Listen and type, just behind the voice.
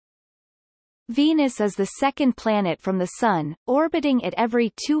Venus is the second planet from the Sun, orbiting it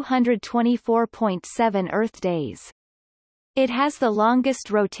every 224.7 Earth days. It has the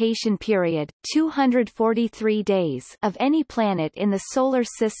longest rotation period, 243 days, of any planet in the Solar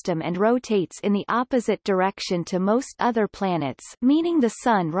System and rotates in the opposite direction to most other planets, meaning the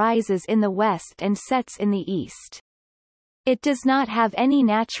Sun rises in the west and sets in the east. It does not have any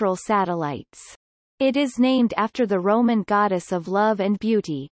natural satellites. It is named after the Roman goddess of love and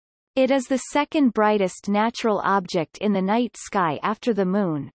beauty. It is the second brightest natural object in the night sky after the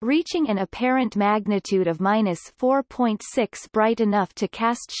Moon, reaching an apparent magnitude of -4.6, bright enough to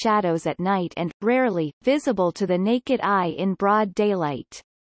cast shadows at night and, rarely, visible to the naked eye in broad daylight.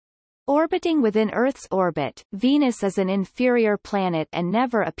 Orbiting within Earth's orbit, Venus is an inferior planet and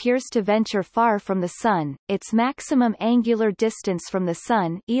never appears to venture far from the Sun. Its maximum angular distance from the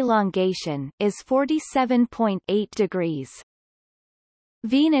Sun, elongation, is 47.8 degrees.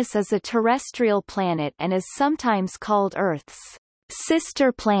 Venus is a terrestrial planet and is sometimes called Earth's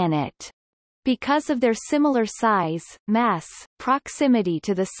sister planet because of their similar size, mass, proximity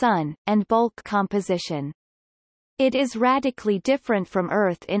to the Sun, and bulk composition. It is radically different from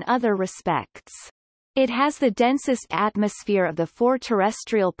Earth in other respects. It has the densest atmosphere of the four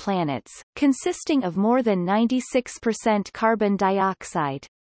terrestrial planets, consisting of more than 96% carbon dioxide.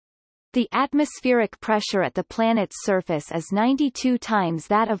 The atmospheric pressure at the planet's surface is 92 times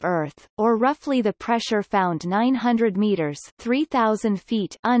that of Earth, or roughly the pressure found 900 meters (3,000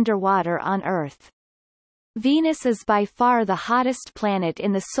 feet) underwater on Earth. Venus is by far the hottest planet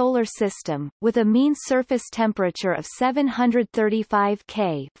in the Solar System, with a mean surface temperature of 735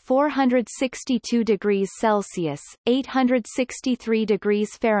 K (462 degrees Celsius, 863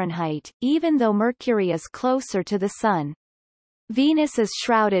 degrees Fahrenheit), even though Mercury is closer to the Sun. Venus is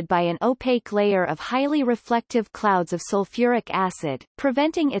shrouded by an opaque layer of highly reflective clouds of sulfuric acid,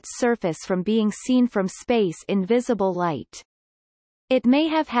 preventing its surface from being seen from space in visible light. It may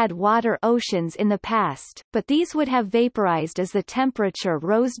have had water oceans in the past, but these would have vaporized as the temperature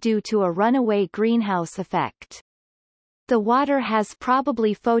rose due to a runaway greenhouse effect. The water has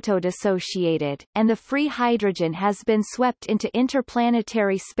probably photodissociated, and the free hydrogen has been swept into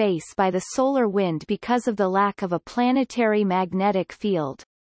interplanetary space by the solar wind because of the lack of a planetary magnetic field.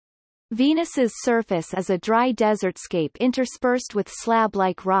 Venus's surface is a dry desertscape interspersed with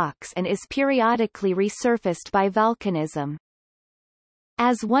slab-like rocks and is periodically resurfaced by volcanism.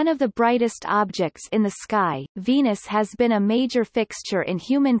 As one of the brightest objects in the sky, Venus has been a major fixture in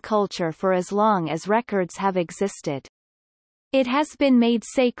human culture for as long as records have existed. It has been made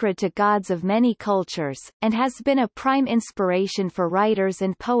sacred to gods of many cultures, and has been a prime inspiration for writers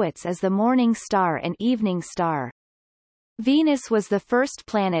and poets as the morning star and evening star. Venus was the first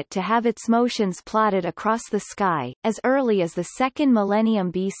planet to have its motions plotted across the sky, as early as the 2nd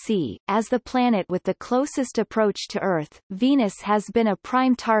millennium BC. As the planet with the closest approach to Earth, Venus has been a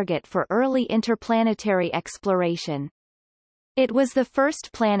prime target for early interplanetary exploration. It was the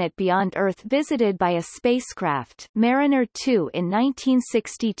first planet beyond Earth visited by a spacecraft, Mariner 2 in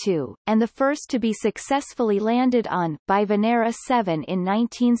 1962, and the first to be successfully landed on, by Venera 7 in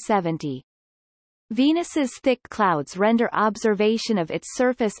 1970. Venus's thick clouds render observation of its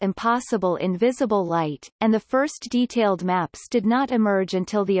surface impossible in visible light, and the first detailed maps did not emerge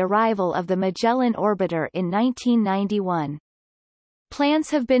until the arrival of the Magellan orbiter in 1991. Plans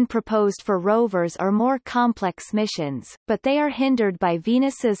have been proposed for rovers or more complex missions, but they are hindered by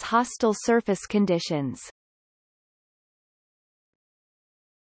Venus's hostile surface conditions.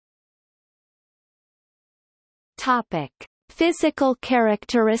 Topic: Physical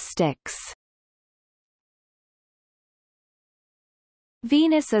characteristics.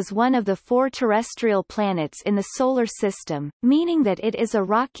 Venus is one of the four terrestrial planets in the Solar System, meaning that it is a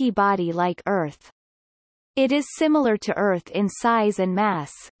rocky body like Earth. It is similar to Earth in size and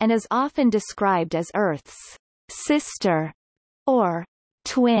mass, and is often described as Earth's sister or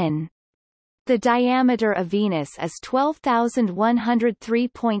twin. The diameter of Venus is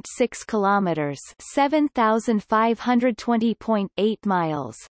 12,103.6 kilometers, 7,520.8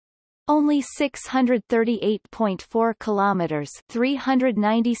 miles. Only 638.4 kilometers,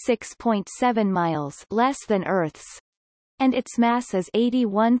 396.7 miles less than Earth's, and its mass is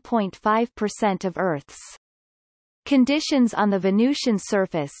 81.5% of Earth's. Conditions on the Venusian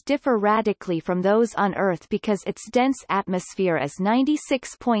surface differ radically from those on Earth because its dense atmosphere is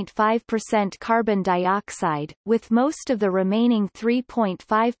 96.5% carbon dioxide, with most of the remaining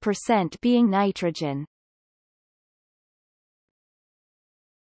 3.5% being nitrogen.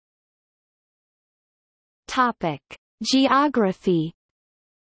 Topic: Geography.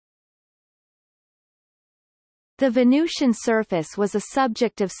 The Venusian surface was a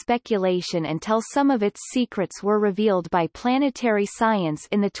subject of speculation until some of its secrets were revealed by planetary science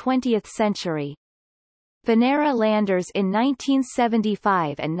in the 20th century. Venera landers in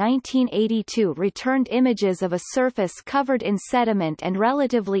 1975 and 1982 returned images of a surface covered in sediment and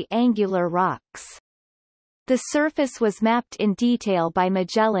relatively angular rocks. The surface was mapped in detail by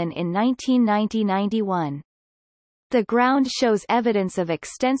Magellan in 1990-91. The ground shows evidence of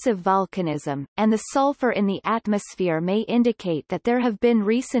extensive volcanism, and the sulfur in the atmosphere may indicate that there have been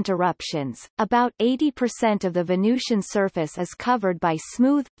recent eruptions. About 80% of the Venusian surface is covered by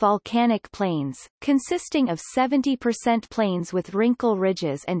smooth, volcanic plains, consisting of 70% plains with wrinkle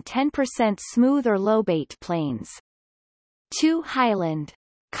ridges and 10% smooth or lobate plains. Two highland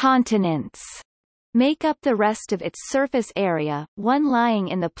continents make up the rest of its surface area, one lying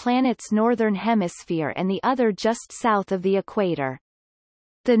in the planet's northern hemisphere and the other just south of the equator.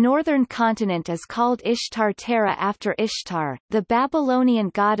 The northern continent is called Ishtar Terra after Ishtar, the Babylonian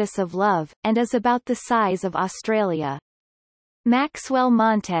goddess of love, and is about the size of Australia. Maxwell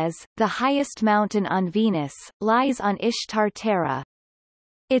Montes, the highest mountain on Venus, lies on Ishtar Terra.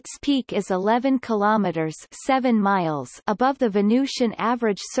 Its peak is 11 kilometers (7 miles) above the Venusian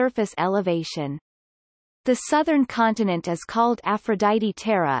average surface elevation. The southern continent is called Aphrodite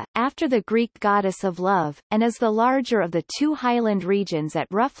Terra, after the Greek goddess of love, and is the larger of the two highland regions at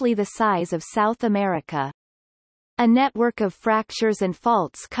roughly the size of South America. A network of fractures and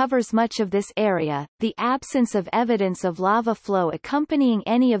faults covers much of this area. The absence of evidence of lava flow accompanying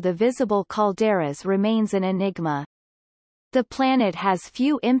any of the visible calderas remains an enigma. The planet has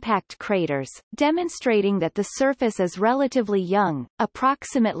few impact craters, demonstrating that the surface is relatively young,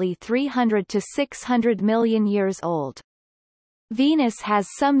 approximately 300 to 600 million years old. Venus has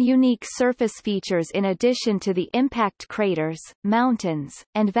some unique surface features in addition to the impact craters, mountains,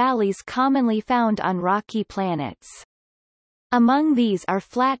 and valleys commonly found on rocky planets. Among these are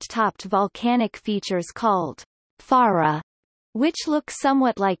flat-topped volcanic features called pharos, which look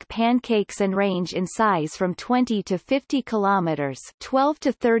somewhat like pancakes and range in size from 20 to 50 kilometers (12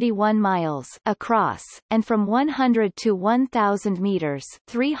 to 31 miles) across, and from 100 to 1,000 meters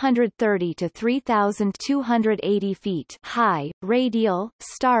 (330 to 3,280 feet) high. Radial,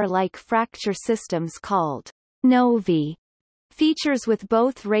 star-like fracture systems called novae, features with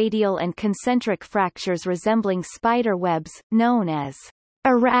both radial and concentric fractures resembling spider webs, known as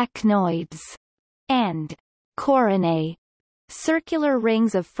arachnoids, and coronae, circular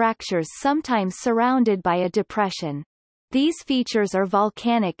rings of fractures sometimes surrounded by a depression. These features are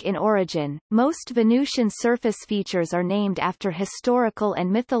volcanic in origin. Most Venusian surface features are named after historical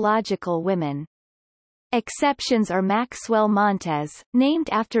and mythological women. Exceptions are Maxwell Montes, named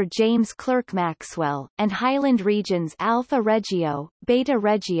after James Clerk Maxwell, and highland regions Alpha Regio, Beta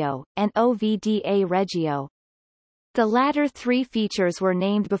Regio, and Ovda Regio. The latter three features were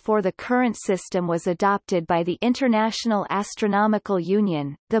named before the current system was adopted by the International Astronomical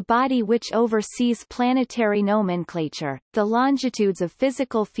Union, the body which oversees planetary nomenclature. The longitudes of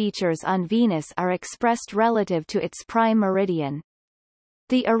physical features on Venus are expressed relative to its prime meridian.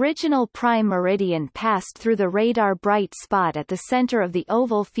 The original prime meridian passed through the radar bright spot at the center of the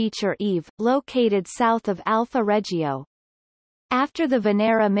oval feature Eve, located south of Alpha Regio. After the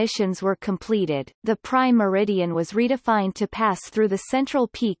Venera missions were completed, the prime meridian was redefined to pass through the central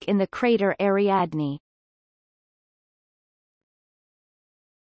peak in the crater Ariadne.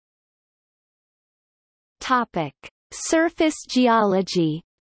 Topic: Surface geology.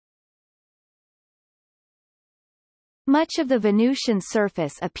 Much of the Venusian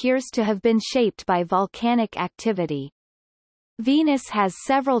surface appears to have been shaped by volcanic activity. Venus has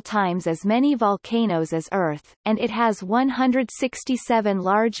several times as many volcanoes as Earth, and it has 167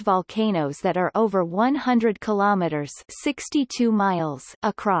 large volcanoes that are over 100 kilometers (62 miles)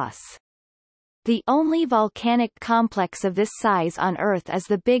 across. The only volcanic complex of this size on Earth is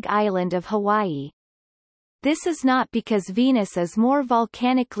the Big Island of Hawaii. This is not because Venus is more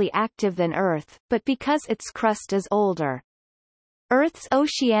volcanically active than Earth, but because its crust is older. Earth's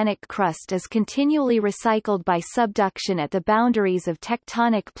oceanic crust is continually recycled by subduction at the boundaries of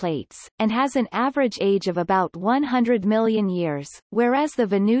tectonic plates, and has an average age of about 100 million years, whereas the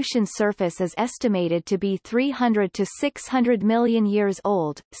Venusian surface is estimated to be 300 to 600 million years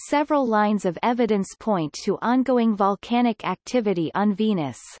old. Several lines of evidence point to ongoing volcanic activity on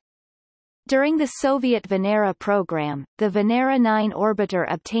Venus. During the Soviet Venera program, the Venera 9 orbiter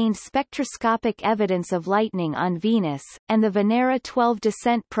obtained spectroscopic evidence of lightning on Venus, and the Venera 12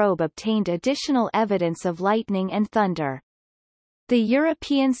 descent probe obtained additional evidence of lightning and thunder. The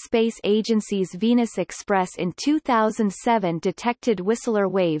European Space Agency's Venus Express in 2007 detected Whistler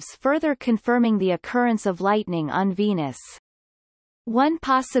waves, further confirming the occurrence of lightning on Venus. One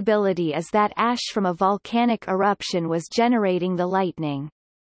possibility is that ash from a volcanic eruption was generating the lightning.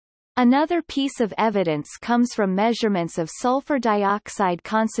 Another piece of evidence comes from measurements of sulfur dioxide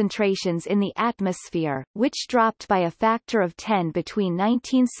concentrations in the atmosphere, which dropped by a factor of 10 between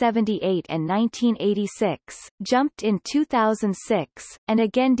 1978 and 1986, jumped in 2006, and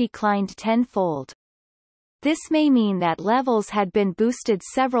again declined tenfold. This may mean that levels had been boosted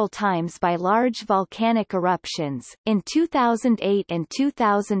several times by large volcanic eruptions. In 2008 and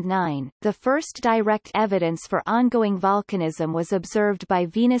 2009, the first direct evidence for ongoing volcanism was observed by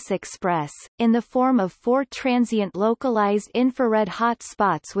Venus Express, in the form of 4 transient localized infrared hot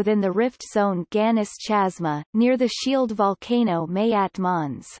spots within the rift zone Gannus Chasma, near the shield volcano Mayat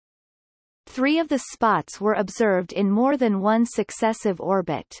Mons. 3 of the spots were observed in more than one successive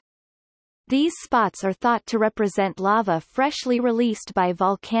orbit. These spots are thought to represent lava freshly released by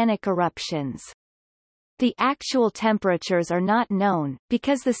volcanic eruptions. The actual temperatures are not known,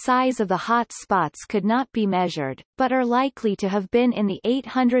 because the size of the hot spots could not be measured, but are likely to have been in the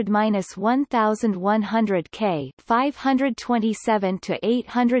 800–1100 K 527 to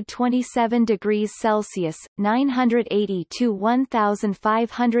 827 degrees Celsius, 980 to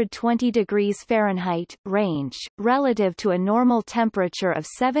 1520 degrees Fahrenheit, range, relative to a normal temperature of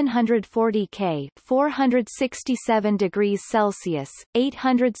 740 K 467 degrees Celsius,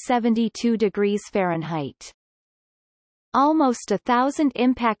 872 degrees Fahrenheit. Almost 1,000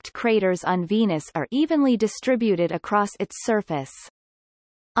 impact craters on Venus are evenly distributed across its surface.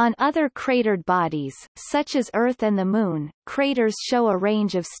 On other cratered bodies, such as Earth and the Moon, craters show a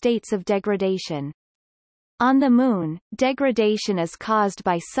range of states of degradation. On the Moon, degradation is caused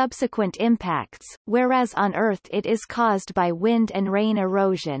by subsequent impacts, whereas on Earth it is caused by wind and rain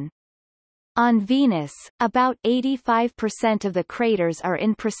erosion. On Venus, about 85% of the craters are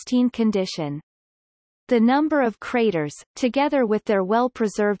in pristine condition. The number of craters, together with their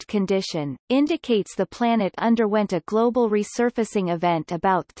well-preserved condition, indicates the planet underwent a global resurfacing event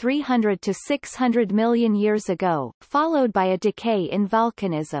about 300 to 600 million years ago, followed by a decay in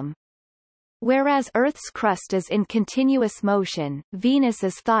volcanism. Whereas Earth's crust is in continuous motion, Venus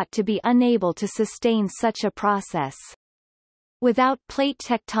is thought to be unable to sustain such a process. Without plate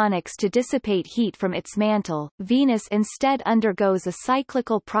tectonics to dissipate heat from its mantle, Venus instead undergoes a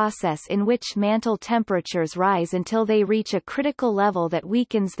cyclical process in which mantle temperatures rise until they reach a critical level that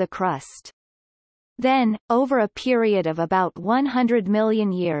weakens the crust. Then, over a period of about 100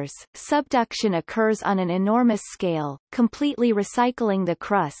 million years, subduction occurs on an enormous scale, completely recycling the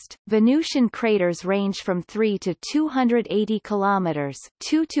crust. Venusian craters range from 3 to 280 kilometers,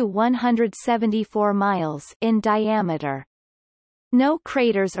 2 to 174 miles in diameter. No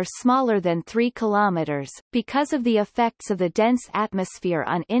craters are smaller than 3 kilometers, because of the effects of the dense atmosphere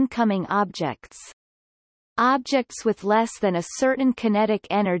on incoming objects. Objects with less than a certain kinetic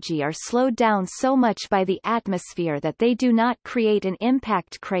energy are slowed down so much by the atmosphere that they do not create an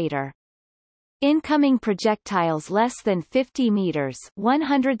impact crater. Incoming projectiles less than 50 meters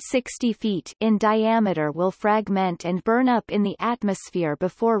 (160 feet) in diameter will fragment and burn up in the atmosphere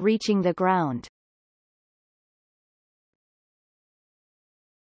before reaching the ground.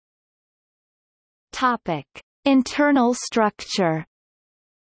 Topic: Internal structure.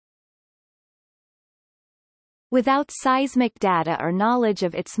 Without seismic data or knowledge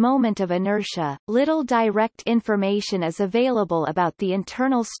of its moment of inertia, little direct information is available about the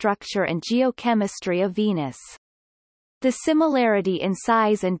internal structure and geochemistry of Venus. The similarity in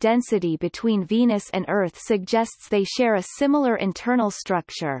size and density between Venus and Earth suggests they share a similar internal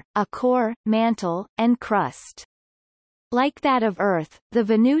structure, a core, mantle, and crust. Like that of Earth, the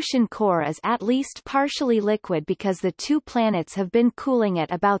Venusian core is at least partially liquid because the two planets have been cooling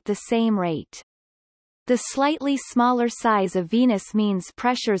at about the same rate. The slightly smaller size of Venus means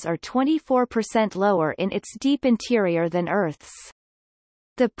pressures are 24% lower in its deep interior than Earth's.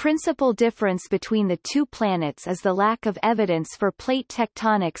 The principal difference between the two planets is the lack of evidence for plate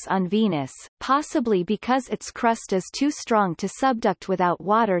tectonics on Venus, possibly because its crust is too strong to subduct without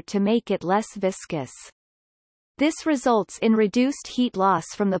water to make it less viscous. This results in reduced heat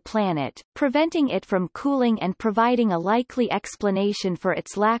loss from the planet, preventing it from cooling and providing a likely explanation for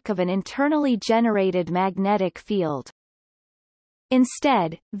its lack of an internally generated magnetic field.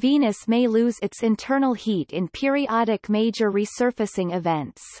 Instead, Venus may lose its internal heat in periodic major resurfacing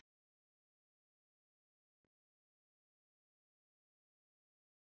events.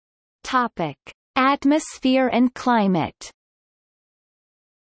 Topic: Atmosphere and climate.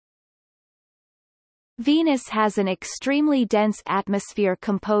 Venus has an extremely dense atmosphere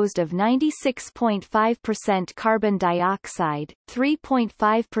composed of 96.5% carbon dioxide,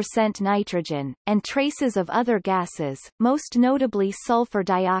 3.5% nitrogen, and traces of other gases, most notably sulfur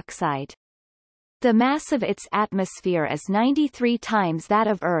dioxide. The mass of its atmosphere is 93 times that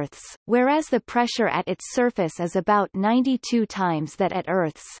of Earth's, whereas the pressure at its surface is about 92 times that at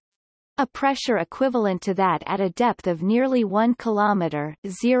Earth's. A pressure equivalent to that at a depth of nearly 1 kilometer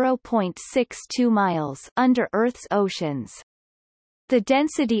 (0.62 miles) under Earth's oceans. The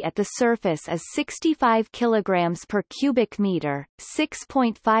density at the surface is 65 kilograms per cubic meter,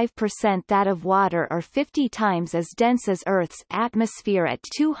 6.5% that of water or 50 times as dense as Earth's atmosphere at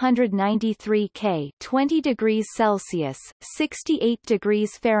 293 K (20 degrees Celsius, 68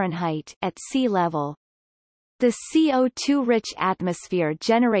 degrees Fahrenheit) at sea level. The CO2-rich atmosphere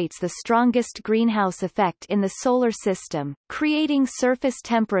generates the strongest greenhouse effect in the Solar System, creating surface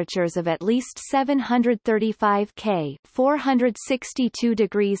temperatures of at least 735 K (462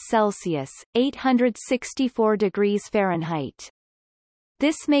 degrees Celsius, 864 degrees Fahrenheit).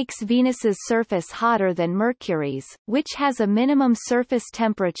 This makes Venus's surface hotter than Mercury's, which has a minimum surface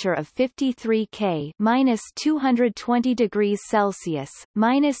temperature of 53 K (-220 degrees Celsius,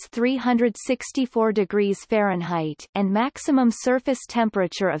 (-364 degrees Fahrenheit), and maximum surface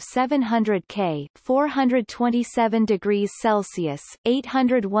temperature of 700 K (427 degrees Celsius,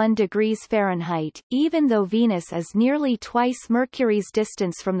 801 degrees Fahrenheit). Even though Venus is nearly twice Mercury's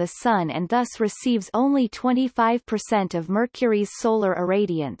distance from the Sun and thus receives only 25% of Mercury's solar irradiance.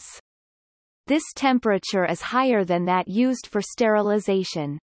 This temperature is higher than that used for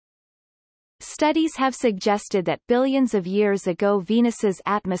sterilization. Studies have suggested that billions of years ago Venus's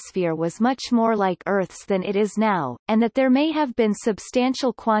atmosphere was much more like Earth's than it is now, and that there may have been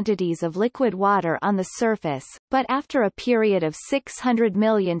substantial quantities of liquid water on the surface, but after a period of 600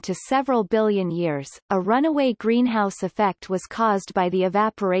 million to several billion years, a runaway greenhouse effect was caused by the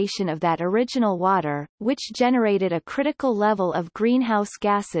evaporation of that original water, which generated a critical level of greenhouse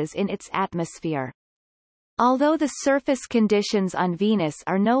gases in its atmosphere. Although the surface conditions on Venus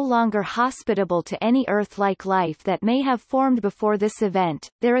are no longer hospitable to any Earth-like life that may have formed before this event,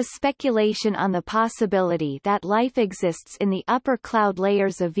 there is speculation on the possibility that life exists in the upper cloud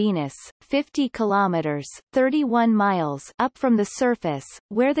layers of Venus, 50 kilometers (31 miles) up from the surface,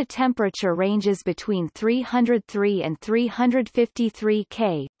 where the temperature ranges between 303 and 353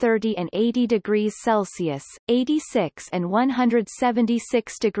 K (30 and 80 degrees Celsius, 86 and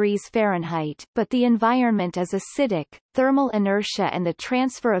 176 degrees Fahrenheit), but the environment is acidic. Thermal inertia and the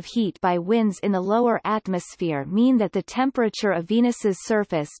transfer of heat by winds in the lower atmosphere mean that the temperature of Venus's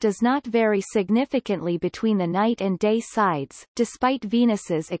surface does not vary significantly between the night and day sides, despite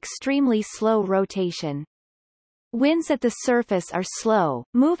Venus's extremely slow rotation. Winds at the surface are slow,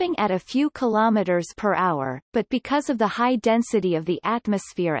 moving at a few kilometers per hour, but because of the high density of the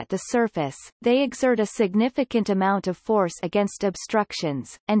atmosphere at the surface, they exert a significant amount of force against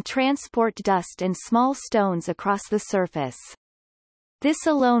obstructions, and transport dust and small stones across the surface. This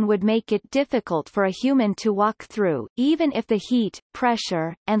alone would make it difficult for a human to walk through, even if the heat,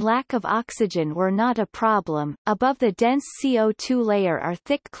 pressure, and lack of oxygen were not a problem. Above the dense CO2 layer are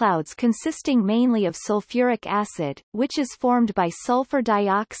thick clouds consisting mainly of sulfuric acid, which is formed by sulfur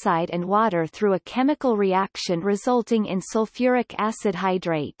dioxide and water through a chemical reaction resulting in sulfuric acid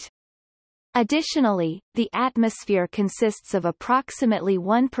hydrate. Additionally, the atmosphere consists of approximately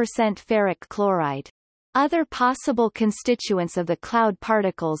 1% ferric chloride. Other possible constituents of the cloud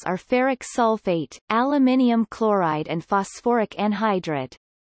particles are ferric sulfate, aluminium chloride and phosphoric anhydride.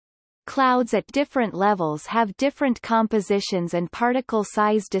 Clouds at different levels have different compositions and particle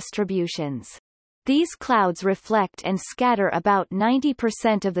size distributions. These clouds reflect and scatter about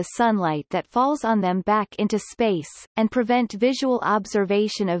 90% of the sunlight that falls on them back into space, and prevent visual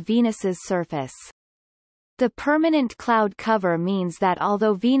observation of Venus's surface. The permanent cloud cover means that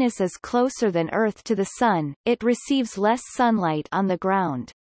although Venus is closer than Earth to the Sun, it receives less sunlight on the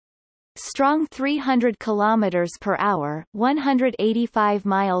ground. Strong 300 km per hour (185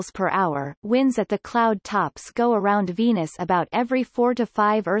 miles per hour) winds at the cloud tops go around Venus about every 4 to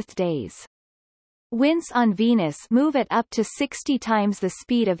 5 Earth days. Winds on Venus move at up to 60 times the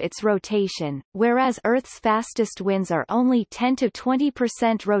speed of its rotation, whereas Earth's fastest winds are only 10 to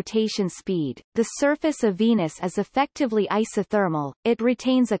 20% rotation speed. The surface of Venus is effectively isothermal. It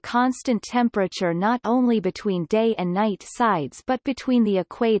retains a constant temperature not only between day and night sides but between the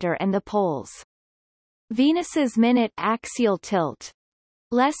equator and the poles. Venus's minute axial tilt,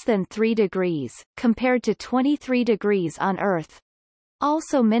 less than 3 degrees, compared to 23 degrees on Earth,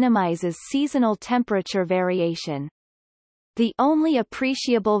 also minimizes seasonal temperature variation. The only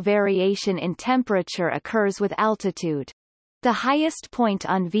appreciable variation in temperature occurs with altitude. The highest point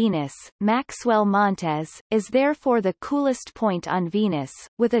on Venus, Maxwell Montes, is therefore the coolest point on Venus,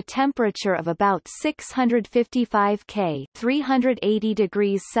 with a temperature of about 655 K (380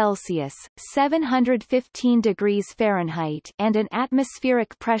 degrees Celsius, 715 degrees Fahrenheit) and an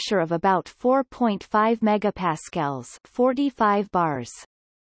atmospheric pressure of about 4.5 megapascals (45 bars).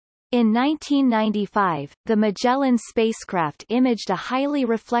 In 1995, the Magellan spacecraft imaged a highly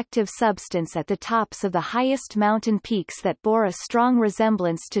reflective substance at the tops of the highest mountain peaks that bore a strong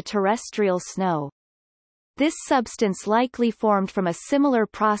resemblance to terrestrial snow. This substance likely formed from a similar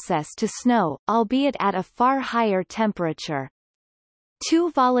process to snow, albeit at a far higher temperature. Too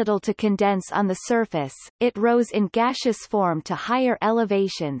volatile to condense on the surface, it rose in gaseous form to higher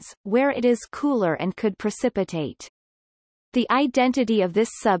elevations, where it is cooler and could precipitate. The identity of this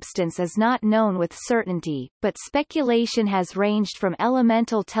substance is not known with certainty, but speculation has ranged from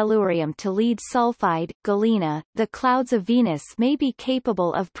elemental tellurium to lead sulfide, galena. The clouds of Venus may be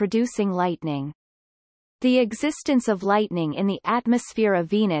capable of producing lightning. The existence of lightning in the atmosphere of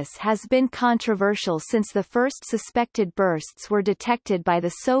Venus has been controversial since the first suspected bursts were detected by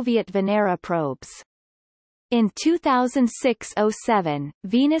the Soviet Venera probes. In 2006-07,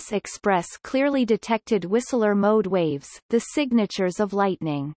 Venus Express clearly detected Whistler mode waves, the signatures of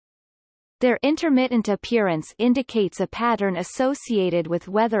lightning. Their intermittent appearance indicates a pattern associated with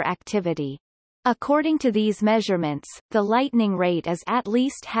weather activity. According to these measurements, the lightning rate is at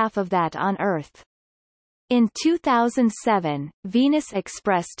least half of that on Earth. In 2007, Venus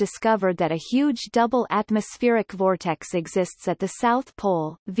Express discovered that a huge double atmospheric vortex exists at the South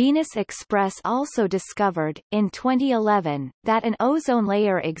Pole. Venus Express also discovered, in 2011, that an ozone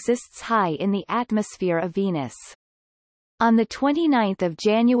layer exists high in the atmosphere of Venus. On 29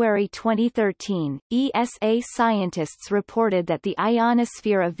 January 2013, ESA scientists reported that the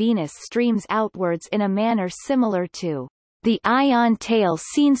ionosphere of Venus streams outwards in a manner similar to the ion tail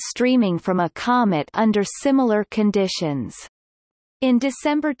seen streaming from a comet under similar conditions. In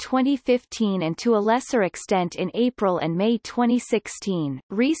December 2015 and to a lesser extent in April and May 2016,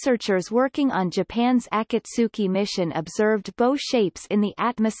 researchers working on Japan's Akatsuki mission observed bow shapes in the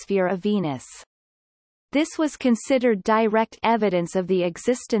atmosphere of Venus. This was considered direct evidence of the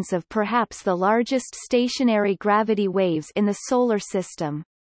existence of perhaps the largest stationary gravity waves in the Solar System.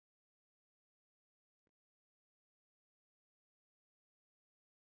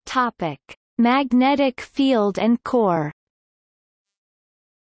 Topic: Magnetic field and core.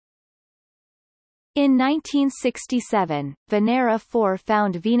 In 1967, Venera 4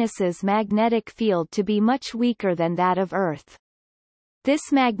 found Venus's magnetic field to be much weaker than that of Earth.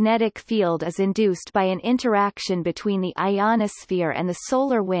 This magnetic field is induced by an interaction between the ionosphere and the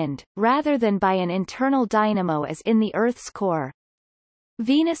solar wind, rather than by an internal dynamo as in the Earth's core.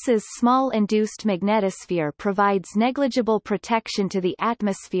 Venus's small induced magnetosphere provides negligible protection to the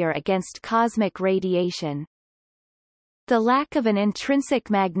atmosphere against cosmic radiation. The lack of an intrinsic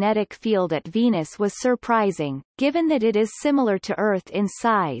magnetic field at Venus was surprising, given that it is similar to Earth in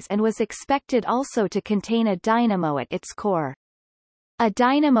size and was expected also to contain a dynamo at its core. A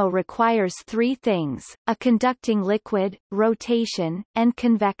dynamo requires three things: a conducting liquid, rotation, and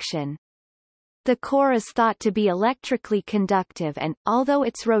convection. The core is thought to be electrically conductive and, although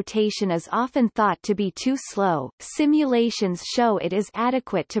its rotation is often thought to be too slow, simulations show it is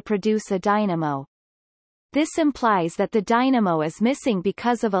adequate to produce a dynamo. This implies that the dynamo is missing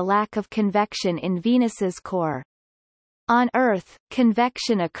because of a lack of convection in Venus's core. On Earth,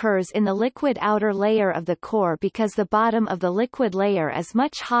 convection occurs in the liquid outer layer of the core because the bottom of the liquid layer is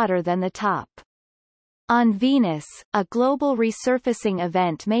much hotter than the top. On Venus, a global resurfacing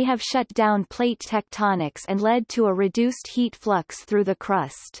event may have shut down plate tectonics and led to a reduced heat flux through the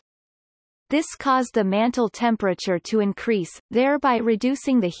crust. This caused the mantle temperature to increase, thereby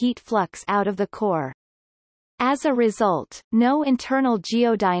reducing the heat flux out of the core. As a result, no internal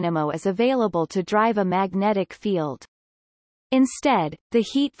geodynamo is available to drive a magnetic field. Instead, the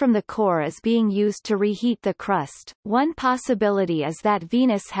heat from the core is being used to reheat the crust. One possibility is that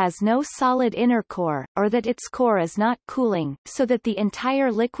Venus has no solid inner core, or that its core is not cooling, so that the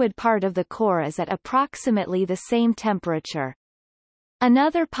entire liquid part of the core is at approximately the same temperature.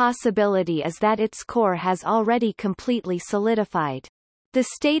 Another possibility is that its core has already completely solidified. The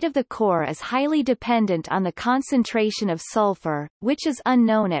state of the core is highly dependent on the concentration of sulfur, which is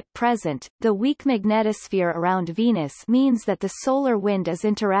unknown at present. The weak magnetosphere around Venus means that the solar wind is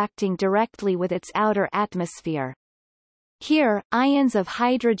interacting directly with its outer atmosphere. Here, ions of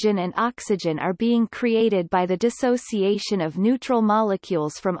hydrogen and oxygen are being created by the dissociation of neutral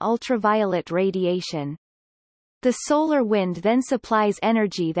molecules from ultraviolet radiation. The solar wind then supplies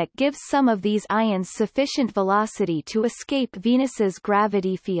energy that gives some of these ions sufficient velocity to escape Venus's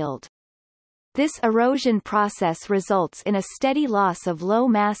gravity field. This erosion process results in a steady loss of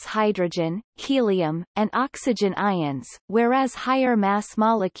low-mass hydrogen, helium, and oxygen ions, whereas higher-mass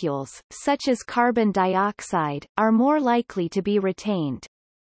molecules, such as carbon dioxide, are more likely to be retained.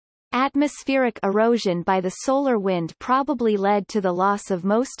 Atmospheric erosion by the solar wind probably led to the loss of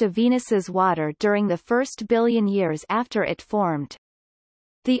most of Venus's water during the first billion years after it formed.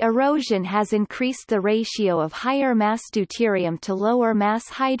 The erosion has increased the ratio of higher-mass deuterium to lower-mass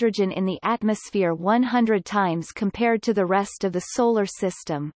hydrogen in the atmosphere 100 times compared to the rest of the solar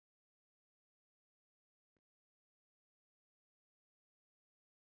system.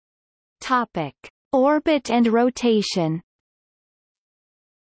 Topic: Orbit and rotation.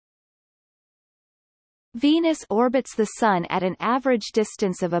 Venus orbits the Sun at an average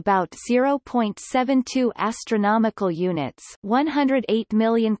distance of about 0.72 astronomical units, 108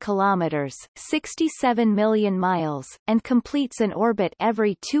 million kilometers, 67 million miles, and completes an orbit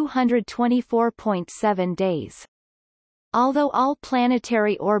every 224.7 days. Although all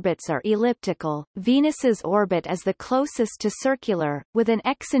planetary orbits are elliptical, Venus's orbit is the closest to circular, with an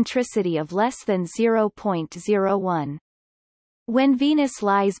eccentricity of less than 0.01. When Venus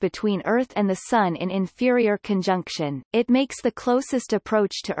lies between Earth and the Sun in inferior conjunction, it makes the closest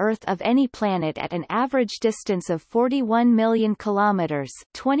approach to Earth of any planet at an average distance of 41 million kilometers,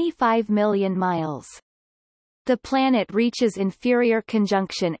 25 million miles. The planet reaches inferior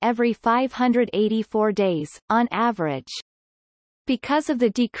conjunction every 584 days, on average. Because of the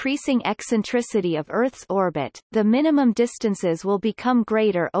decreasing eccentricity of Earth's orbit, the minimum distances will become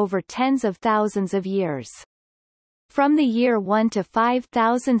greater over tens of thousands of years. From the year 1 to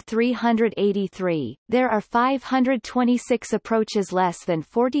 5383, there are 526 approaches less than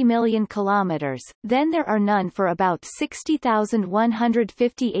 40 million kilometers, then there are none for about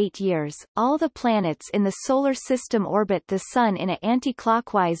 60,158 years. All the planets in the Solar System orbit the Sun in an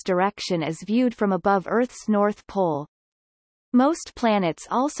anti-clockwise direction as viewed from above Earth's north pole. Most planets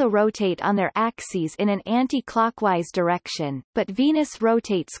also rotate on their axes in an anti-clockwise direction, but Venus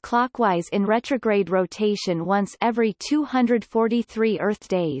rotates clockwise in retrograde rotation once every 243 Earth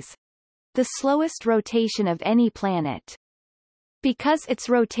days, the slowest rotation of any planet. Because its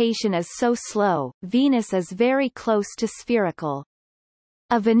rotation is so slow, Venus is very close to spherical.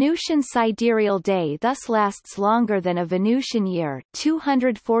 A Venusian sidereal day thus lasts longer than a Venusian year,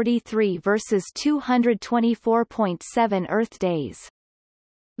 243 versus 224.7 Earth days.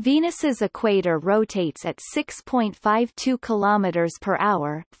 Venus's equator rotates at 6.52 kilometers per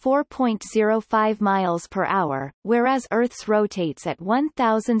hour, 4.05 miles per hour, whereas Earth's rotates at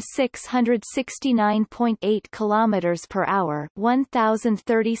 1,669.8 kilometers per hour,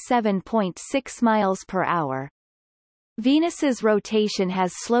 1,037.6 miles per hour. Venus's rotation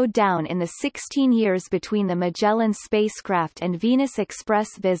has slowed down in the 16 years between the Magellan spacecraft and Venus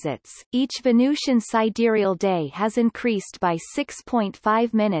Express visits. Each Venusian sidereal day has increased by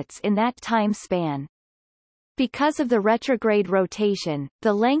 6.5 minutes in that time span. Because of the retrograde rotation,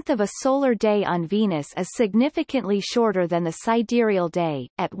 the length of a solar day on Venus is significantly shorter than the sidereal day,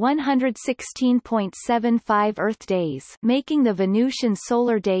 at 116.75 Earth days, making the Venusian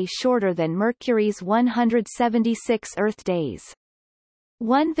solar day shorter than Mercury's 176 Earth days.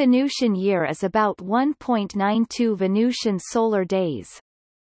 One Venusian year is about 1.92 Venusian solar days.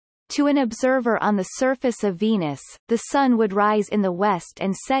 To an observer on the surface of Venus, the Sun would rise in the west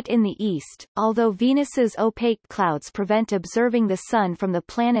and set in the east. Although Venus's opaque clouds prevent observing the Sun from the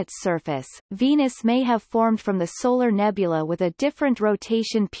planet's surface, Venus may have formed from the solar nebula with a different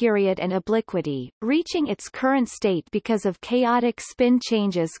rotation period and obliquity, reaching its current state because of chaotic spin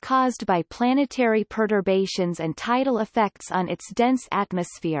changes caused by planetary perturbations and tidal effects on its dense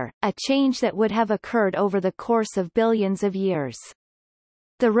atmosphere, a change that would have occurred over the course of billions of years.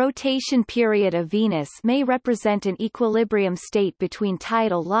 The rotation period of Venus may represent an equilibrium state between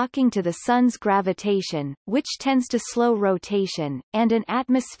tidal locking to the Sun's gravitation, which tends to slow rotation, and an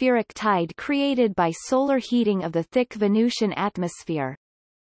atmospheric tide created by solar heating of the thick Venusian atmosphere.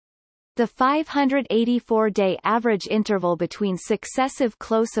 The 584-day average interval between successive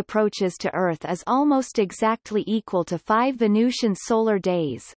close approaches to Earth is almost exactly equal to 5 Venusian solar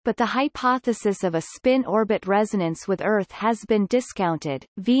days, but the hypothesis of a spin-orbit resonance with Earth has been discounted.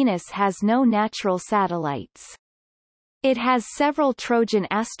 Venus has no natural satellites. It has several Trojan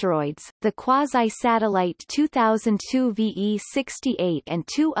asteroids, the quasi-satellite 2002 VE68 and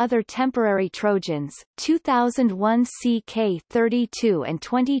two other temporary Trojans, 2001 CK32 and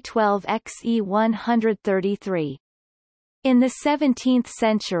 2012 XE133. In the 17th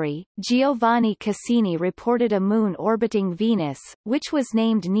century, Giovanni Cassini reported a moon orbiting Venus, which was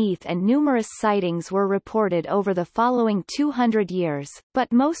named Neith, and numerous sightings were reported over the following 200 years,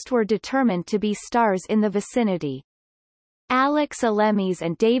 but most were determined to be stars in the vicinity. Alex Alemes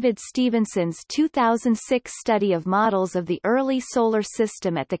and David Stevenson's 2006 study of models of the early solar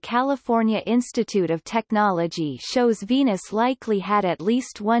system at the California Institute of Technology shows Venus likely had at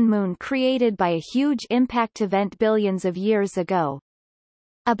least one moon created by a huge impact event billions of years ago.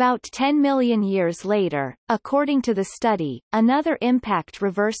 About 10 million years later, according to the study, another impact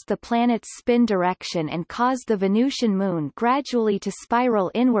reversed the planet's spin direction and caused the Venusian moon gradually to spiral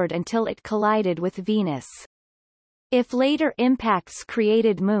inward until it collided with Venus. If later impacts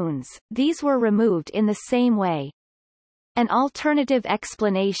created moons, these were removed in the same way. An alternative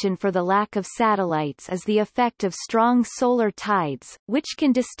explanation for the lack of satellites is the effect of strong solar tides, which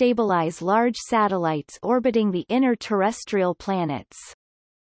can destabilize large satellites orbiting the inner terrestrial planets.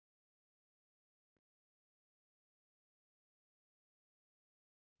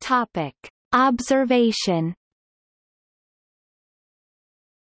 Topic: Observation.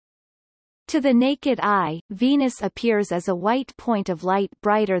 To the naked eye, Venus appears as a white point of light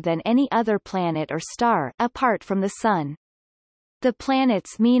brighter than any other planet or star apart from the Sun. The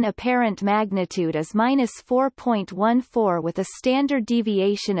planet's mean apparent magnitude is -4.14 with a standard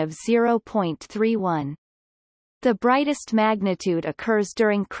deviation of 0.31. The brightest magnitude occurs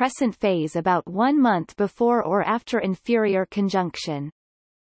during crescent phase about 1 month before or after inferior conjunction.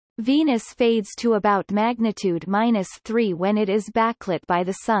 Venus fades to about magnitude -3 when it is backlit by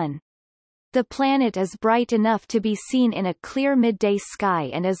the Sun. The planet is bright enough to be seen in a clear midday sky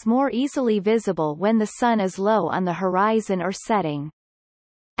and is more easily visible when the Sun is low on the horizon or setting.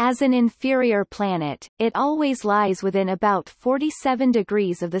 As an inferior planet, it always lies within about 47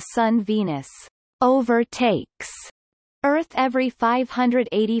 degrees of the Sun. Venus overtakes Earth every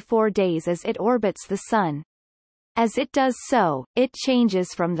 584 days as it orbits the Sun. As it does so, it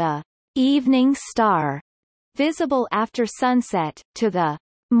changes from the evening star, visible after sunset, to the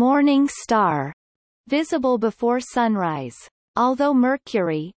morning star, visible before sunrise. Although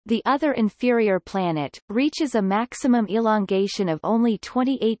Mercury, the other inferior planet, reaches a maximum elongation of only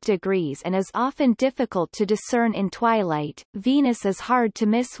 28 degrees and is often difficult to discern in twilight, Venus is hard to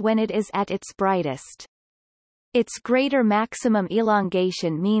miss when it is at its brightest. Its greater maximum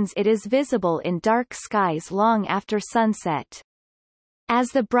elongation means it is visible in dark skies long after sunset. As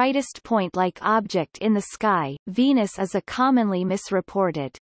the brightest point-like object in the sky, Venus is a commonly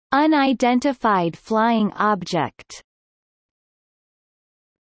misreported, unidentified flying object.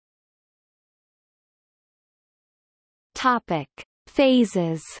 Topic: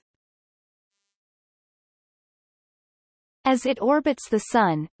 Phases. As it orbits the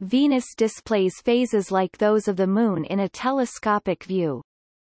Sun, Venus displays phases like those of the Moon in a telescopic view.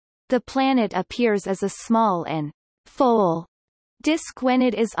 The planet appears as a small and full disk when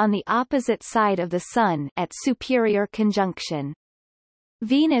it is on the opposite side of the Sun at superior conjunction.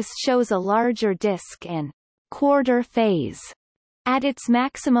 Venus shows a larger disk and quarter phase at its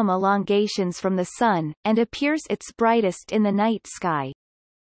maximum elongations from the Sun, and appears its brightest in the night sky.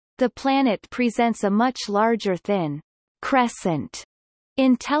 The planet presents a much larger thin crescent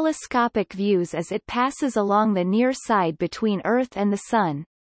in telescopic views as it passes along the near side between Earth and the Sun.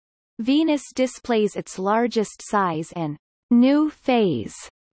 Venus displays its largest size and new phase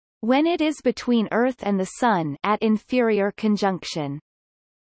when it is between Earth and the Sun at inferior conjunction.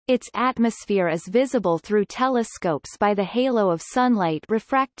 Its atmosphere is visible through telescopes by the halo of sunlight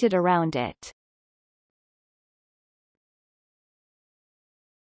refracted around it.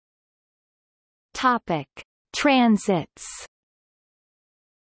 Topic: Transits.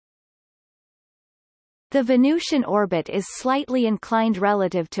 The Venusian orbit is slightly inclined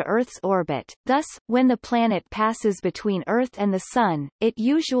relative to Earth's orbit, thus, when the planet passes between Earth and the Sun, it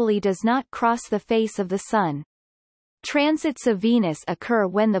usually does not cross the face of the Sun. Transits of Venus occur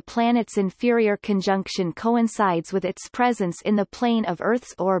when the planet's inferior conjunction coincides with its presence in the plane of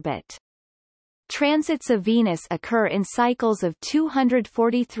Earth's orbit. Transits of Venus occur in cycles of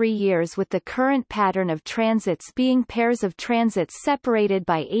 243 years, with the current pattern of transits being pairs of transits separated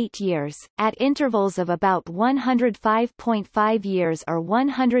by 8 years, at intervals of about 105.5 years or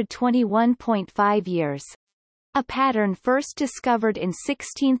 121.5 years. A pattern first discovered in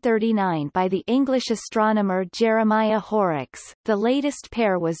 1639 by the English astronomer Jeremiah Horrocks. The latest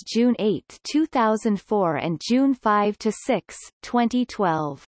pair was June 8, 2004 and June 5–6,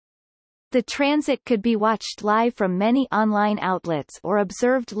 2012. The transit could be watched live from many online outlets or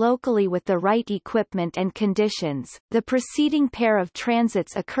observed locally with the right equipment and conditions. The preceding pair of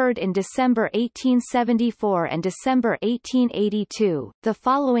transits occurred in December 1874 and December 1882. The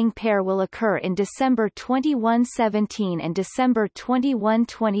following pair will occur in December 2117 and December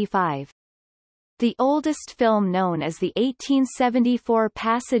 2125. The oldest film known is the 1874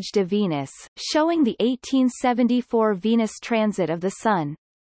 Passage de Venus, showing the 1874 Venus transit of the Sun.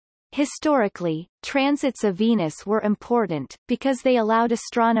 Historically, transits of Venus were important, because they allowed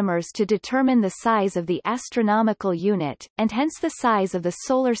astronomers to determine the size of the astronomical unit, and hence the size of the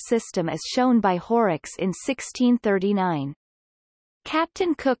Solar System as shown by Horrocks in 1639.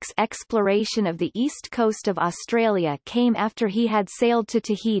 Captain Cook's exploration of the east coast of Australia came after he had sailed to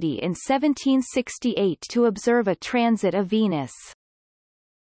Tahiti in 1768 to observe a transit of Venus.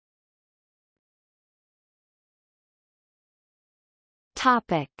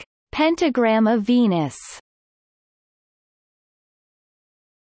 Topic: Pentagram of Venus.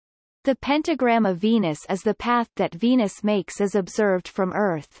 The pentagram of Venus is the path that Venus makes as observed from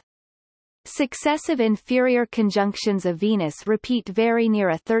Earth. Successive inferior conjunctions of Venus repeat very near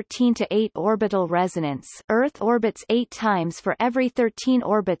a 13:8 orbital resonance. Earth orbits 8 times for every 13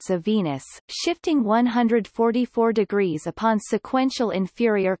 orbits of Venus, shifting 144 degrees upon sequential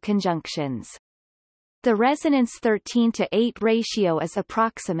inferior conjunctions. The resonance 13:8 ratio is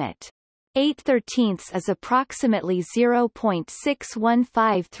approximate. 8/13 is approximately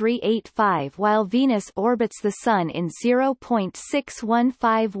 0.615385, while Venus orbits the Sun in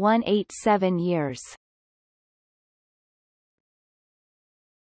 0.615187 years.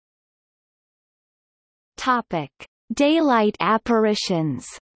 Topic: Daylight apparitions.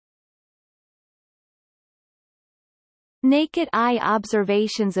 Naked eye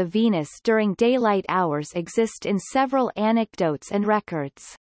observations of Venus during daylight hours exist in several anecdotes and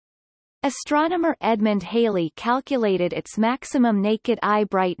records. Astronomer Edmund Halley calculated its maximum naked eye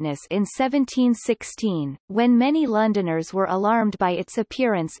brightness in 1716, when many Londoners were alarmed by its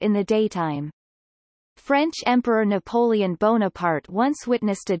appearance in the daytime. French Emperor Napoleon Bonaparte once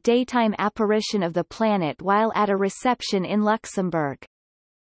witnessed a daytime apparition of the planet while at a reception in Luxembourg.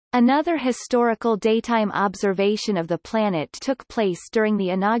 Another historical daytime observation of the planet took place during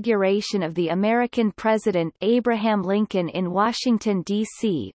the inauguration of the American President Abraham Lincoln in Washington,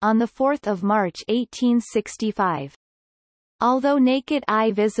 D.C., on 4 March 1865. Although naked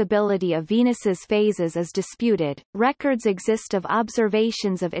eye visibility of Venus's phases is disputed, records exist of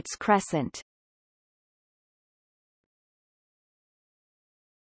observations of its crescent.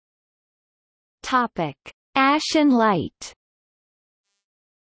 Topic: Ashen light.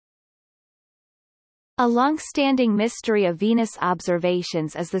 A long-standing mystery of Venus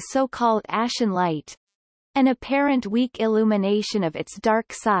observations is the so-called Ashen light, an apparent weak illumination of its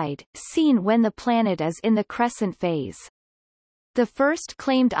dark side, seen when the planet is in the crescent phase. The first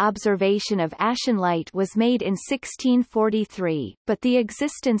claimed observation of Ashen light was made in 1643, but the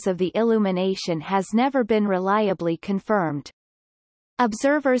existence of the illumination has never been reliably confirmed.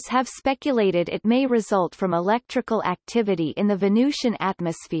 Observers have speculated it may result from electrical activity in the Venusian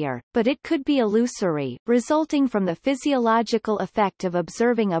atmosphere, but it could be illusory, resulting from the physiological effect of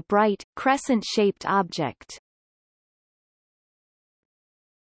observing a bright, crescent-shaped object.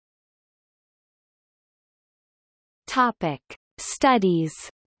 Topic: Studies.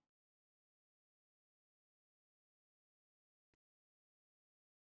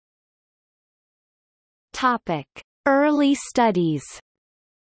 Topic: Early studies.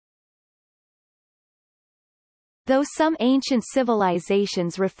 Though some ancient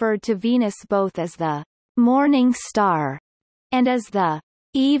civilizations referred to Venus both as the morning star and as the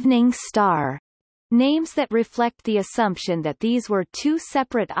evening star, names that reflect the assumption that these were two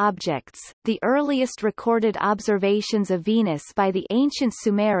separate objects, the earliest recorded observations of Venus by the ancient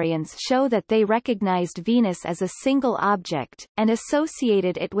Sumerians show that they recognized Venus as a single object, and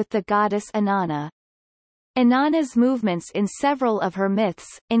associated it with the goddess Inanna. Inanna's movements in several of her myths,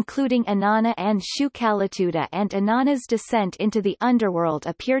 including Inanna and Shukalatuda and Inanna's descent into the underworld,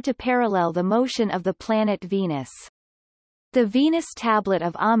 appear to parallel the motion of the planet Venus. The Venus tablet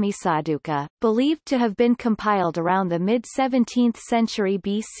of Amisaduqa, believed to have been compiled around the mid-17th century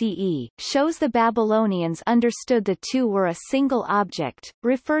BCE, shows the Babylonians understood the two were a single object,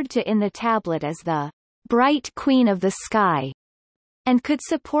 referred to in the tablet as the bright queen of the sky, and could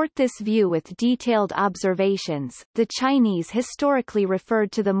support this view with detailed observations. The Chinese historically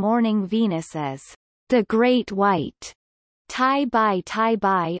referred to the morning Venus as the Great White, Tai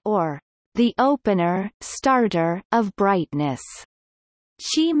Bai, or the opener, starter, of brightness,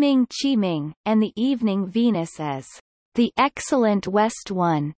 Qi Ming, and the evening Venus as the excellent West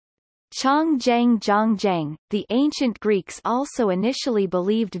One, Zhang. The ancient Greeks also initially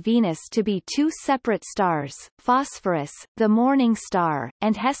believed Venus to be two separate stars, Phosphorus, the morning star,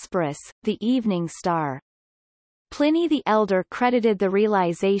 and Hesperus, the evening star. Pliny the Elder credited the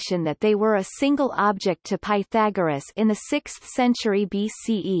realization that they were a single object to Pythagoras in the 6th century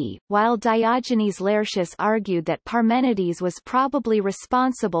BCE, while Diogenes Laertius argued that Parmenides was probably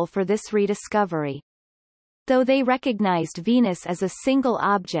responsible for this rediscovery. Though they recognized Venus as a single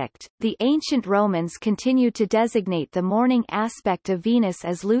object, the ancient Romans continued to designate the morning aspect of Venus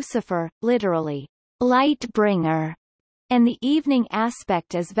as Lucifer, literally, light bringer, and the evening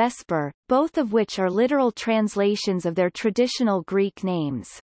aspect as Vesper, both of which are literal translations of their traditional Greek names.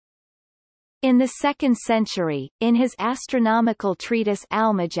 In the 2nd century, in his astronomical treatise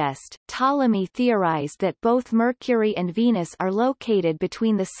Almagest, Ptolemy theorized that both Mercury and Venus are located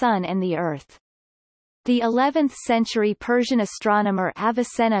between the Sun and the Earth. The 11th century Persian astronomer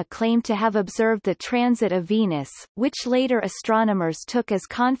Avicenna claimed to have observed the transit of Venus, which later astronomers took as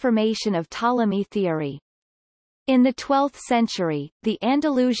confirmation of Ptolemy theory. In the 12th century, the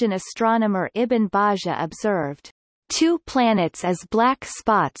Andalusian astronomer Ibn Bajjah observed two planets as black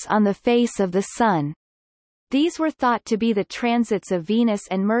spots on the face of the Sun. These were thought to be the transits of Venus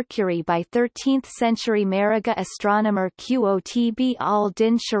and Mercury by 13th-century Mariga astronomer Qutb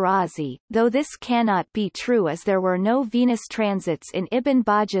al-Din Shirazi, though this cannot be true as there were no Venus transits in Ibn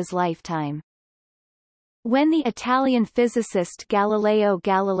Bajjah's lifetime. When the Italian physicist Galileo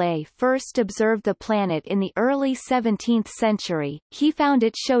Galilei first observed the planet in the early 17th century, he found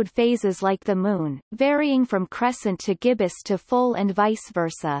it showed phases like the Moon, varying from crescent to gibbous to full and vice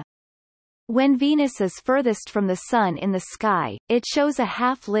versa. When Venus is furthest from the Sun in the sky, it shows a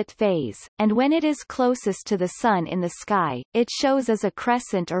half-lit phase, and when it is closest to the Sun in the sky, it shows as a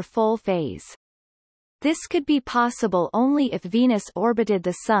crescent or full phase. This could be possible only if Venus orbited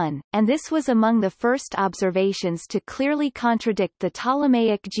the Sun, and this was among the first observations to clearly contradict the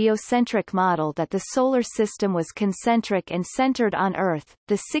Ptolemaic geocentric model that the Solar System was concentric and centered on Earth.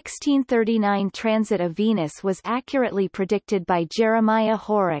 The 1639 transit of Venus was accurately predicted by Jeremiah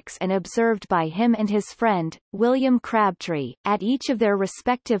Horrocks and observed by him and his friend, William Crabtree, at each of their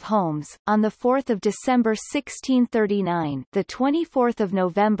respective homes, on 4 December 1639, 24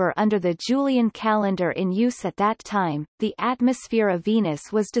 November under the Julian calendar in use at that time. The atmosphere of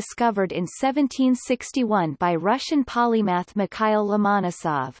Venus was discovered in 1761 by Russian polymath Mikhail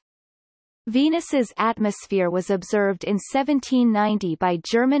Lomonosov. Venus's atmosphere was observed in 1790 by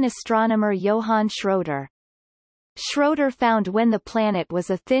German astronomer Johann Schröder. Schröder found when the planet was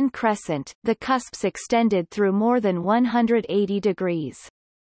a thin crescent, the cusps extended through more than 180 degrees.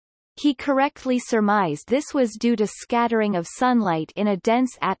 He correctly surmised this was due to scattering of sunlight in a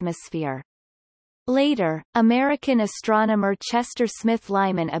dense atmosphere. Later, American astronomer Chester Smith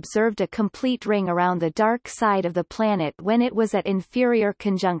Lyman observed a complete ring around the dark side of the planet when it was at inferior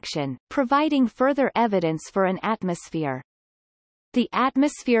conjunction, providing further evidence for an atmosphere. The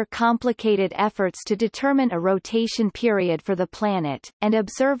atmosphere complicated efforts to determine a rotation period for the planet, and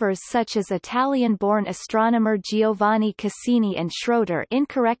observers such as Italian-born astronomer Giovanni Cassini and Schröder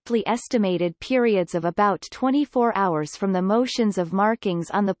incorrectly estimated periods of about 24 hours from the motions of markings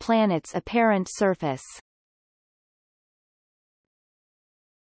on the planet's apparent surface.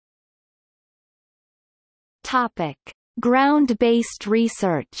 Topic: Ground-based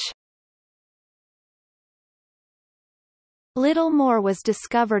research. Little more was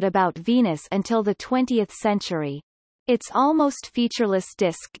discovered about Venus until the 20th century. Its almost featureless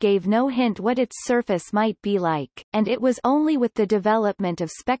disk gave no hint what its surface might be like, and it was only with the development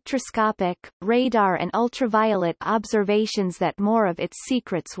of spectroscopic, radar and ultraviolet observations that more of its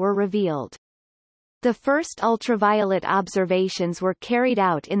secrets were revealed. The first ultraviolet observations were carried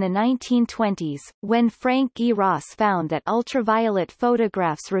out in the 1920s, when Frank E. Ross found that ultraviolet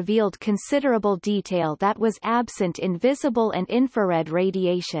photographs revealed considerable detail that was absent in visible and infrared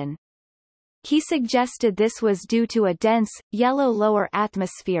radiation. He suggested this was due to a dense, yellow lower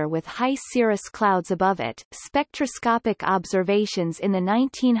atmosphere with high cirrus clouds above it. Spectroscopic observations in the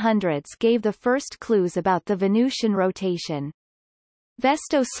 1900s gave the first clues about the Venusian rotation.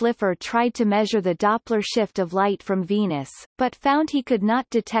 Vesto Slipher tried to measure the Doppler shift of light from Venus, but found he could not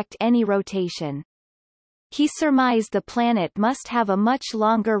detect any rotation. He surmised the planet must have a much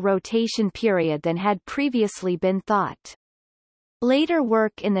longer rotation period than had previously been thought. Later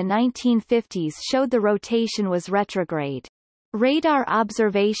work in the 1950s showed the rotation was retrograde. Radar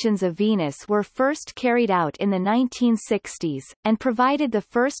observations of Venus were first carried out in the 1960s, and provided the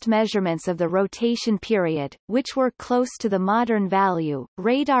first measurements of the rotation period, which were close to the modern value.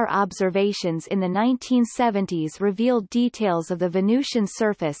 Radar observations in the 1970s revealed details of the Venusian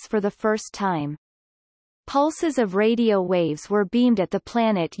surface for the first time. Pulses of radio waves were beamed at the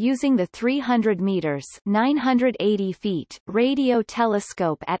planet using the 300 meters (980 feet) radio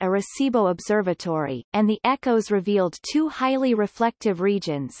telescope at Arecibo Observatory, and the echoes revealed two highly reflective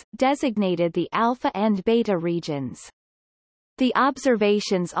regions, designated the alpha and beta regions. The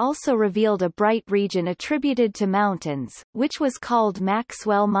observations also revealed a bright region attributed to mountains, which was called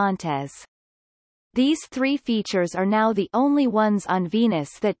Maxwell Montes. These three features are now the only ones on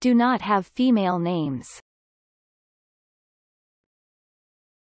Venus that do not have female names.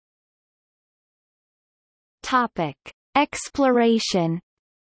 Topic: Exploration.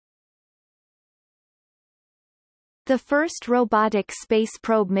 The first robotic space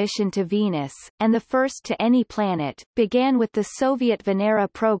probe mission to Venus, and the first to any planet, began with the Soviet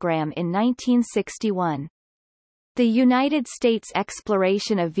Venera program in 1961. The United States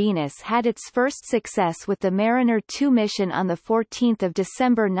exploration of Venus had its first success with the Mariner 2 mission on 14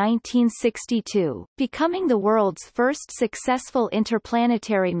 December 1962, becoming the world's first successful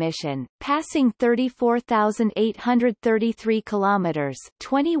interplanetary mission, passing 34,833 kilometers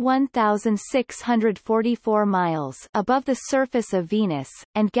 (21,644 miles) above the surface of Venus,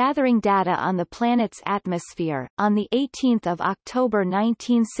 and gathering data on the planet's atmosphere. On 18 October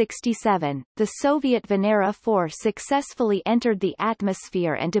 1967, the Soviet Venera 4 successfully entered the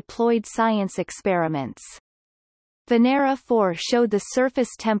atmosphere and deployed science experiments. Venera 4 showed the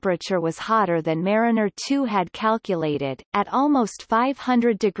surface temperature was hotter than Mariner 2 had calculated, at almost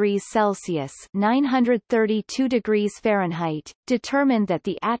 500 degrees Celsius (932 degrees Fahrenheit), determined that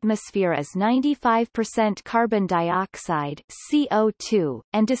the atmosphere is 95% carbon dioxide (CO2),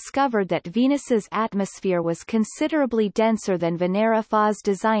 and discovered that Venus's atmosphere was considerably denser than Venera 4's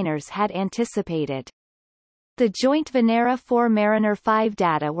designers had anticipated. The joint Venera 4 Mariner 5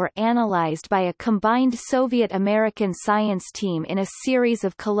 data were analyzed by a combined Soviet-American science team in a series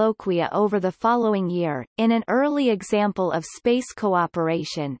of colloquia over the following year. In an early example of space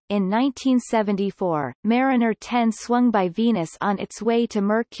cooperation, in 1974, Mariner 10 swung by Venus on its way to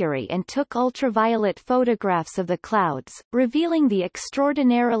Mercury and took ultraviolet photographs of the clouds, revealing the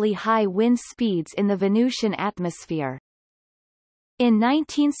extraordinarily high wind speeds in the Venusian atmosphere. In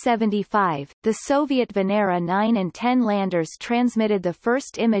 1975, the Soviet Venera 9 and 10 landers transmitted the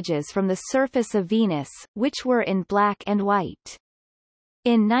first images from the surface of Venus, which were in black and white.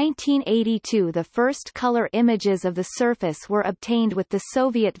 In 1982, the first color images of the surface were obtained with the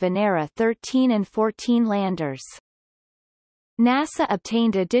Soviet Venera 13 and 14 landers. NASA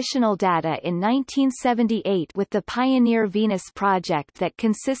obtained additional data in 1978 with the Pioneer Venus project that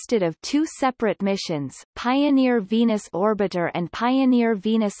consisted of two separate missions, Pioneer Venus Orbiter and Pioneer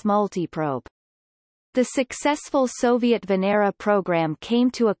Venus Multiprobe. The successful Soviet Venera program came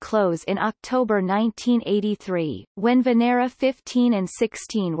to a close in October 1983, when Venera 15 and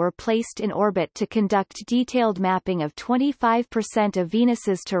 16 were placed in orbit to conduct detailed mapping of 25% of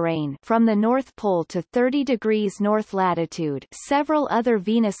Venus's terrain from the North Pole to 30 degrees north latitude. Several other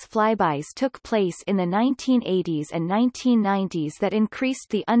Venus flybys took place in the 1980s and 1990s that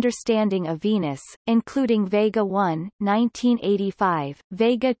increased the understanding of Venus, including Vega 1, 1985,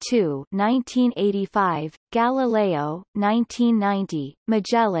 Vega 2, 1985, Galileo, 1990,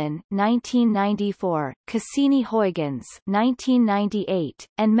 Magellan, 1994, Cassini-Huygens, 1998,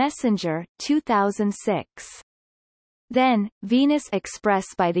 and Messenger, 2006. Then, Venus Express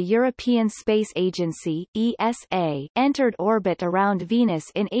by the European Space Agency (ESA) entered orbit around Venus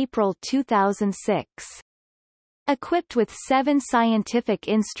in April 2006. Equipped with 7 scientific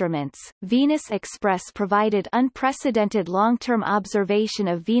instruments, Venus Express provided unprecedented long-term observation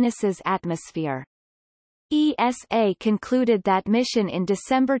of Venus's atmosphere. ESA concluded that mission in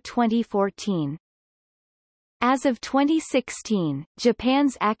December 2014. As of 2016,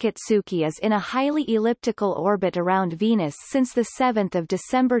 Japan's Akatsuki is in a highly elliptical orbit around Venus since 7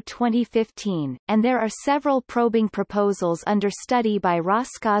 December 2015, and there are several probing proposals under study by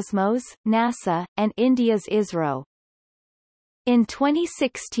Roscosmos, NASA, and India's ISRO. In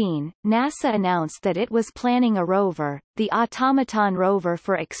 2016, NASA announced that it was planning a rover, the Automaton rover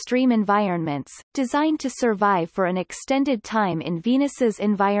for extreme environments, designed to survive for an extended time in Venus's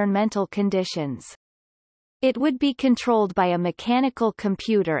environmental conditions. It would be controlled by a mechanical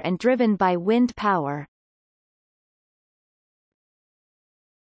computer and driven by wind power.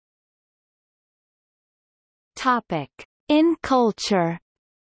 Topic: In culture.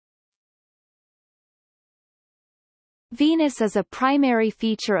 Venus is a primary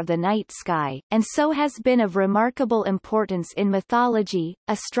feature of the night sky, and so has been of remarkable importance in mythology,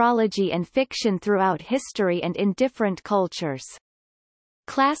 astrology and fiction throughout history and in different cultures.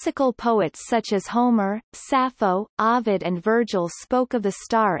 Classical poets such as Homer, Sappho, Ovid and Virgil spoke of the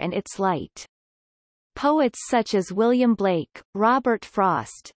star and its light. Poets such as William Blake, Robert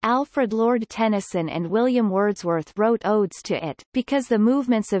Frost, Alfred Lord Tennyson and William Wordsworth wrote odes to it. Because the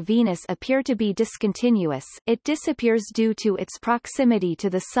movements of Venus appear to be discontinuous, it disappears due to its proximity to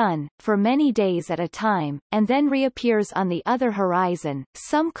the Sun, for many days at a time, and then reappears on the other horizon.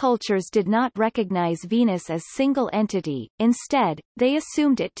 Some cultures did not recognize Venus as single entity, instead, they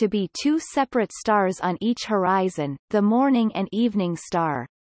assumed it to be two separate stars on each horizon, the morning and evening star.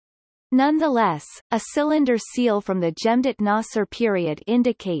 Nonetheless, a cylinder seal from the Jemdet Nasr period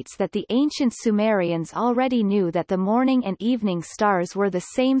indicates that the ancient Sumerians already knew that the morning and evening stars were the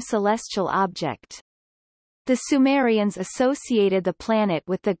same celestial object. The Sumerians associated the planet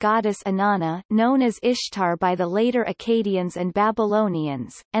with the goddess Inanna, known as Ishtar by the later Akkadians and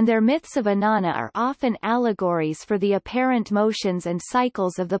Babylonians, and their myths of Inanna are often allegories for the apparent motions and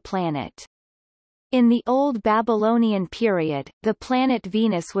cycles of the planet. In the Old Babylonian period, the planet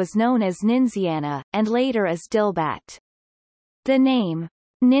Venus was known as Ninziana, and later as Dilbat. The name,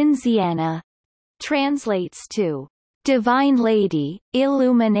 Ninziana, translates to Divine Lady,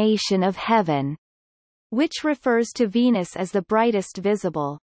 Illumination of Heaven, which refers to Venus as the brightest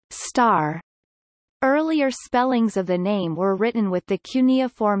visible star. Earlier spellings of the name were written with the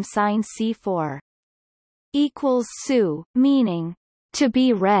cuneiform sign C4 equals Su, meaning to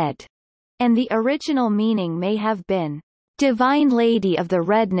be red, and the original meaning may have been Divine Lady of the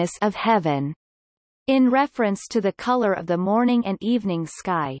Redness of Heaven, in reference to the color of the morning and evening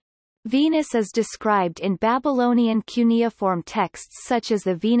sky. Venus is described in Babylonian cuneiform texts such as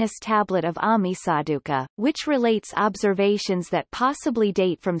the Venus tablet of Ammisaduqa, which relates observations that possibly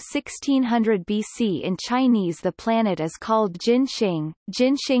date from 1600 BC. In Chinese, the planet is called Jinxing,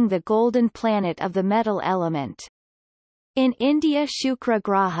 Jinxing, the golden planet of the metal element. In India, Shukra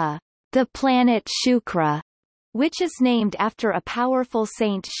Graha, the planet Shukra, which is named after a powerful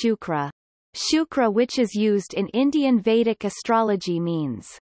saint Shukra. Shukra, which is used in Indian Vedic astrology, means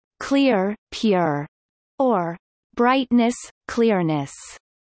clear, pure, or brightness, clearness.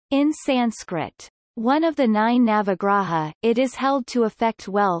 In Sanskrit, one of the 9 Navagraha, it is held to affect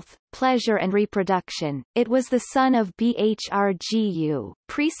wealth, pleasure and reproduction. It was the son of Bhrgu,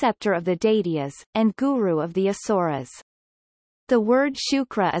 preceptor of the Daityas, and guru of the Asuras. The word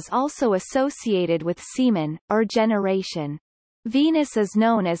Shukra is also associated with semen, or generation. Venus is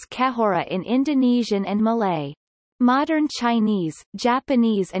known as Kehora in Indonesian and Malay. Modern Chinese,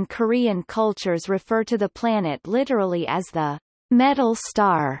 Japanese and Korean cultures refer to the planet literally as the metal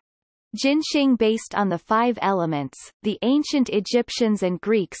star, Jinxing, based on the 5 elements. The ancient Egyptians and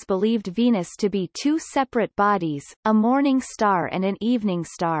Greeks believed Venus to be 2 separate bodies, a morning star and an evening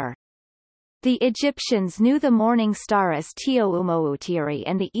star. The Egyptians knew the morning star as Teoumoutiri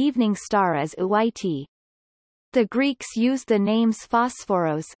and the evening star as Uwaiti. The Greeks used the names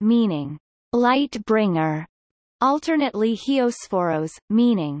Phosphoros, meaning light bringer, alternately Hieosphoros,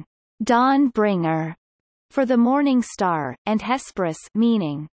 meaning dawn bringer, for the morning star, and Hesperus,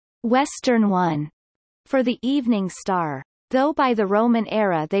 meaning western one, for the evening star. Though by the Roman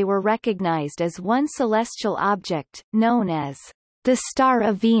era they were recognized as one celestial object, known as the Star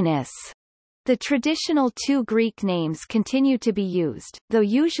of Venus, the traditional 2 Greek names continue to be used, though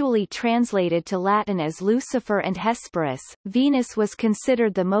usually translated to Latin as Lucifer and Hesperus. Venus was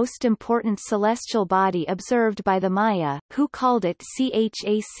considered the most important celestial body observed by the Maya, who called it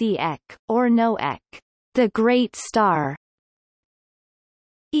Chak, or Noek, the Great Star.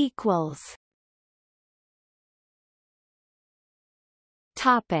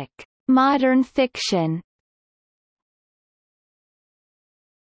 Topic: Modern fiction.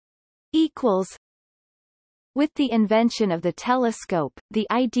 With the invention of the telescope, the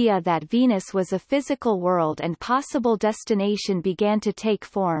idea that Venus was a physical world and possible destination began to take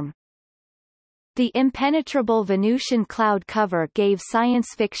form. The impenetrable Venusian cloud cover gave science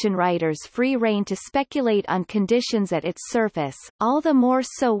fiction writers free rein to speculate on conditions at its surface, all the more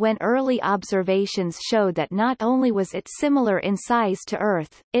so when early observations showed that not only was it similar in size to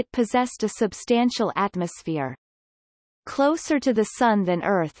Earth, it possessed a substantial atmosphere. Closer to the Sun than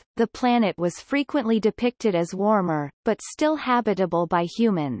Earth, the planet was frequently depicted as warmer, but still habitable by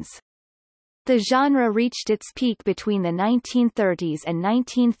humans. The genre reached its peak between the 1930s and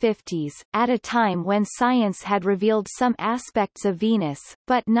 1950s, at a time when science had revealed some aspects of Venus,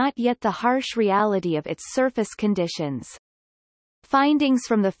 but not yet the harsh reality of its surface conditions. findings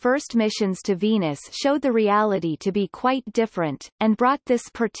from the first missions to Venus showed the reality to be quite different, and brought this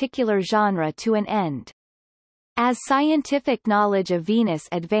particular genre to an end. As scientific knowledge of Venus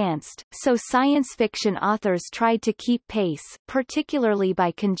advanced, so science fiction authors tried to keep pace, particularly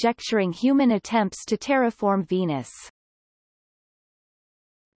by conjecturing human attempts to terraform Venus.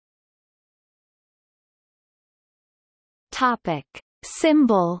 Topic.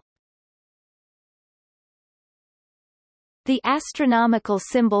 Symbol. The astronomical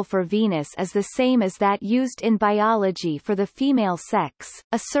symbol for Venus is the same as that used in biology for the female sex,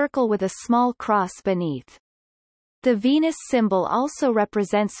 a circle with a small cross beneath. The Venus symbol also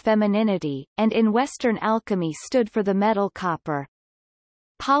represents femininity, and in Western alchemy stood for the metal copper.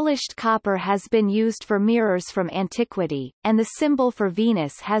 Polished copper has been used for mirrors from antiquity, and the symbol for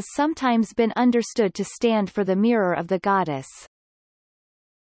Venus has sometimes been understood to stand for the mirror of the goddess.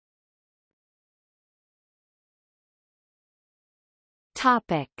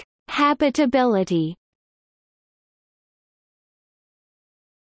 Topic. Habitability.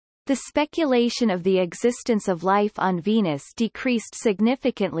 The speculation of the existence of life on Venus decreased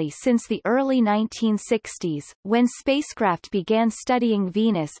significantly since the early 1960s, when spacecraft began studying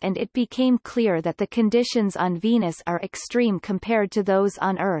Venus and it became clear that the conditions on Venus are extreme compared to those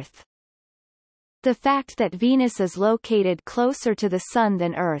on Earth. The fact that Venus is located closer to the Sun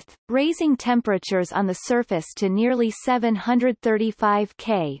than Earth, raising temperatures on the surface to nearly 735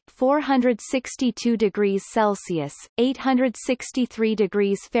 K (462 degrees Celsius, 863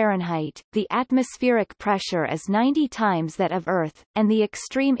 degrees Fahrenheit), the atmospheric pressure is 90 times that of Earth, and the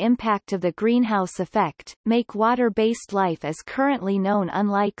extreme impact of the greenhouse effect, make water-based life as currently known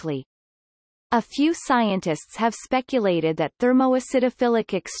unlikely. A few scientists have speculated that thermoacidophilic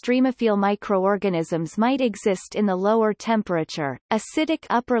extremophile microorganisms might exist in the lower temperature, acidic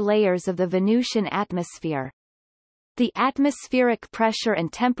upper layers of the Venusian atmosphere. The atmospheric pressure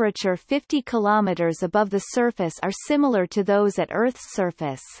and temperature 50 kilometers above the surface are similar to those at Earth's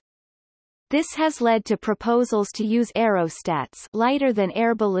surface. This has led to proposals to use aerostats, lighter than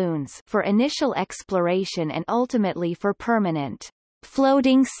air balloons, for initial exploration and ultimately for permanent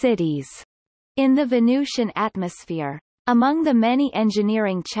floating cities in the Venusian atmosphere. Among the many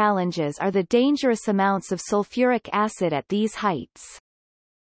engineering challenges are the dangerous amounts of sulfuric acid at these heights.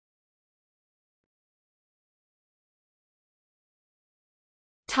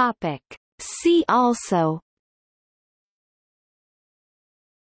 Topic. See also: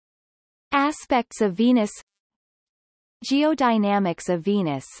 Aspects of Venus, Geodynamics of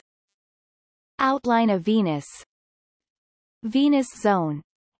Venus, Outline of Venus, Venus zone.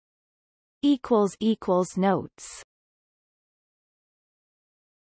 Notes